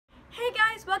Hey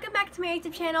guys, welcome back to my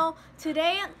YouTube channel.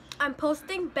 Today I'm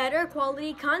posting better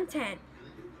quality content.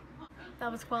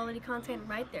 That was quality content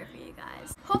right there for you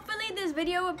guys. Hopefully this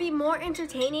video will be more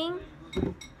entertaining.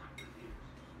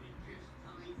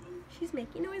 She's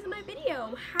making noise in my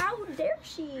video. How dare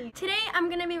she? Today I'm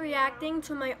gonna be reacting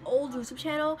to my old YouTube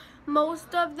channel.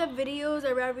 Most of the videos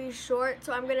are very short,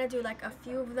 so I'm gonna do like a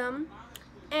few of them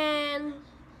and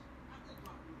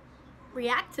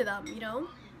react to them, you know?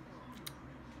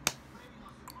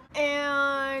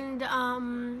 And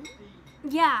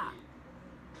yeah,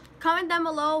 comment down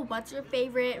below what's your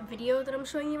favorite video that I'm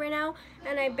showing you right now,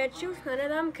 and I bet you it's none of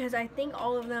them because I think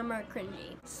all of them are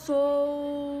cringy.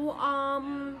 So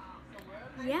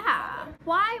yeah,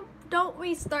 why don't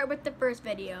we start with the first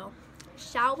video,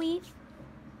 shall we?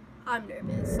 I'm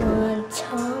nervous.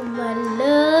 My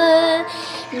love,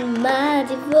 my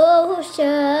devotion.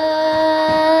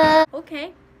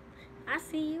 Okay, I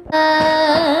see you.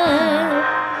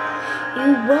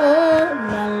 You want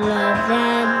my love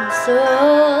and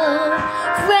soul,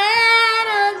 friend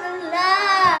of the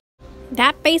light.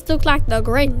 That face looks like the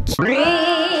Grinch. I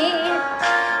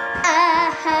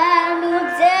have no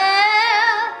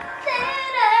doubt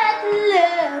that I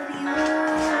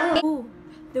love you. Ooh,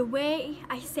 the way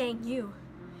I sang you.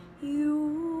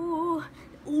 Ooh,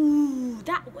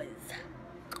 that was.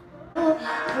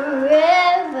 Forever,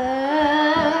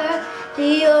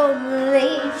 the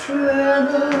only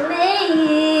trouble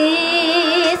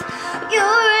is you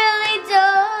really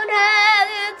don't have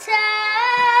the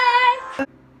time.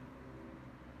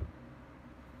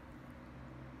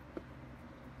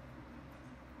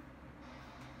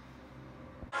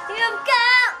 You've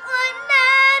got one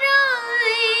night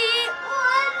only,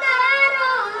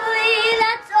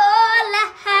 that's all I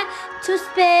have to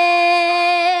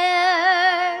spare.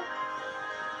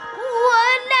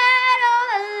 One night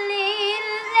only,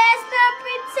 let's not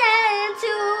pretend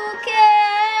to care.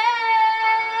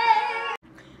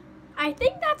 I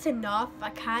think that's enough. I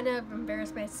kind of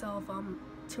embarrassed myself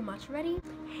too much already.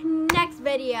 Next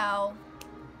video,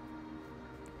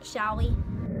 shall we?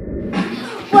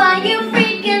 Why you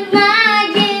freaking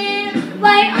lying?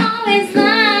 Why always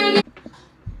lying?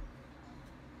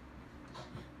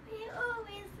 Why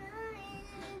always lying?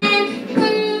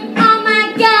 Oh my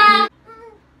God.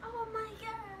 Oh my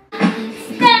God.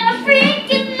 Stop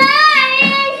freaking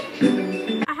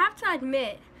lying. I have to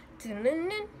admit,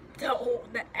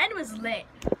 the end was lit.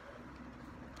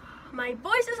 My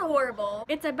voice is horrible.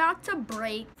 It's about to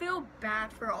break. I feel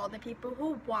bad for all the people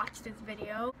who watched this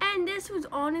video. And this was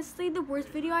honestly the worst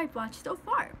video I've watched so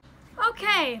far.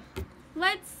 Okay,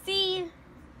 let's see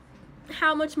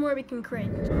how much more we can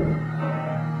cringe.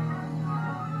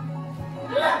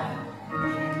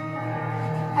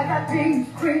 I got beans,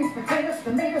 greens, potatoes,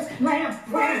 tomatoes, lamb,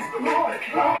 rice,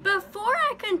 Before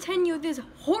I continue this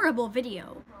horrible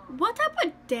video, what type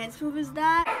of dance move is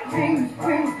that? beans,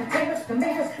 greens, potatoes,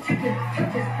 tomatoes, chicken.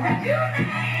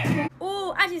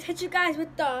 Oh, I just hit you guys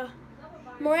with the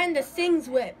Miranda Sings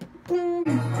whip. Boom.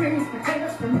 Greens,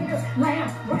 potatoes, tomatoes,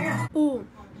 lamb, Ooh,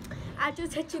 I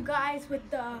just hit you guys with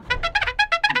the...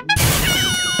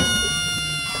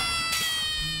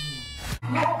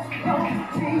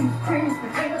 beans, greens,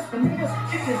 potatoes, tomatoes,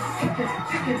 chicken.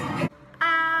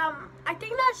 I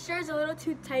think that shirt's a little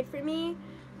too tight for me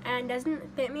and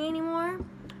doesn't fit me anymore.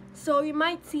 So you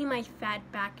might see my fat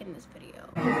back in this video.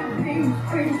 Beans,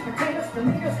 greens, potatoes,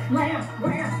 tomatoes, lamb,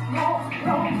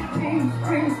 beans,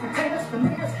 greens, potatoes,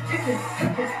 tomatoes, chicken.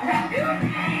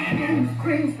 Beans,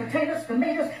 greens, potatoes,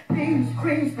 tomatoes, beans,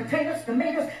 greens, potatoes,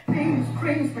 tomatoes, beans,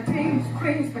 greens, potatoes,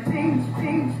 greens, potatoes,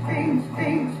 beans, beans,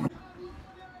 beans.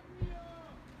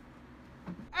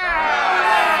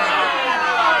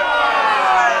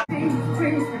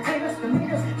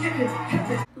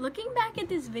 Looking back at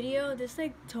this video, this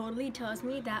like totally tells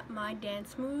me that my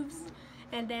dance moves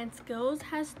and dance skills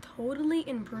has totally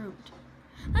improved.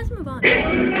 Let's move on.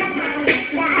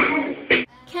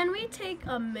 Can we take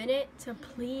a minute to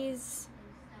please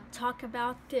talk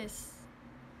about this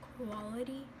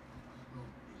quality?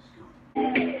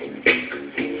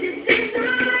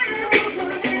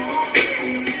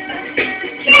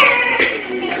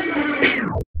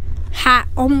 Hat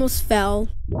almost fell.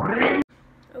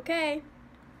 Okay,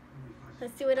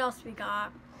 let's see what else we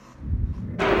got.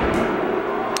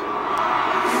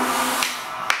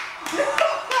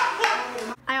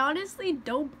 I honestly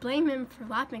don't blame him for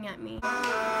laughing at me. Oh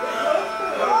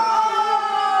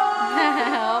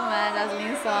man, that's a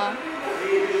new song.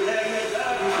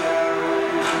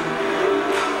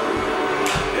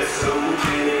 There's so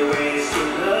many ways to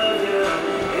love you.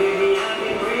 Baby, I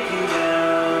can break you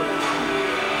down.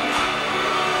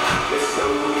 There's so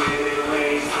many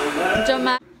ways to love you.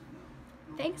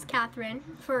 thanks Catherine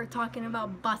for talking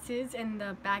about buses in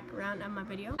the background of my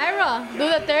video. Ira, do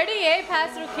the 38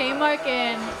 pass through Kmart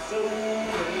and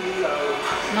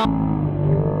no.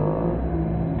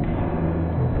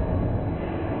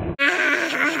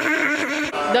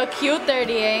 The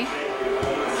Q38,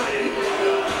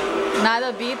 not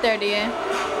the B38.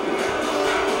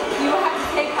 You have to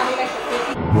take probably like the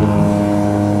 50.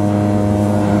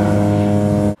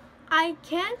 I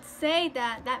can't say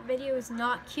that that video is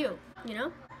not cute, you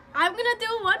know? I'm gonna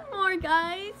do one more,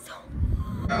 guys.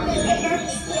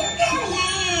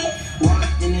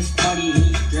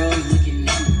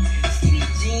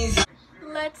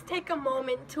 Let's take a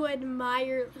moment to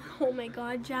admire, oh my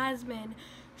god, Jasmine.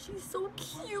 She's so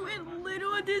cute and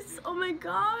little. Oh my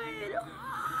god.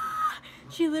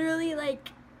 She literally, like,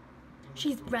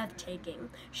 she's breathtaking.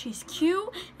 She's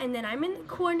cute, and then I'm in the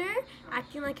corner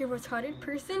acting like a retarded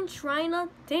person trying to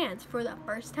dance for the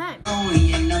first time. Oh,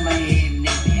 you know my head,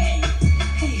 hey,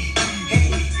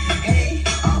 okay.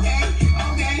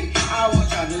 I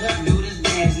want y'all to do this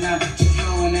dance now. Juju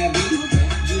on that beat,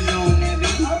 Juju on that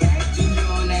beat, Juju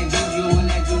on that, Juju on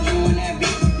that, Juju on that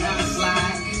beat. Now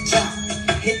slide, chop,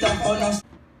 hit the phone, no.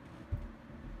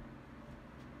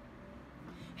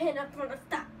 And I'm gonna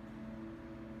stop.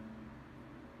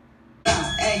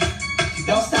 Hey,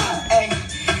 don't stop, hey,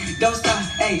 don't stop,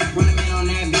 hey, run a man on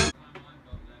that beat.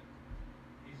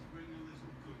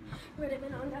 Put him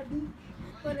in on that beat.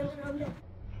 Put him in on that.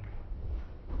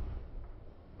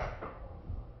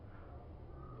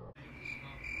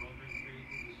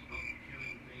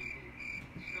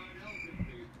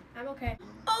 I'm okay.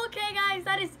 Okay guys,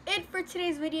 that is it for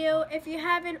today's video. If you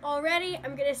haven't already,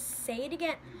 I'm gonna say it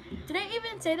again. Did I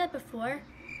even say that before?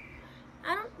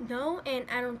 I don't know, and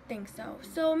I don't think so.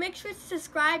 So make sure to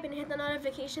subscribe and hit the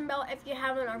notification bell if you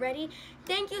haven't already.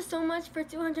 Thank you so much for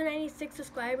 296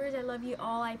 subscribers. I love you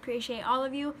all. I appreciate all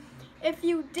of you. If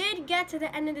you did get to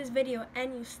the end of this video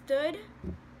and you stood,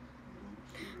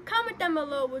 comment down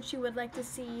below what you would like to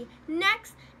see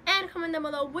next, and comment down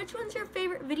below which one's your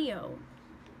favorite video.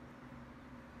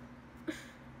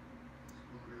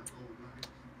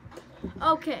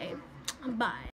 Okay, bye.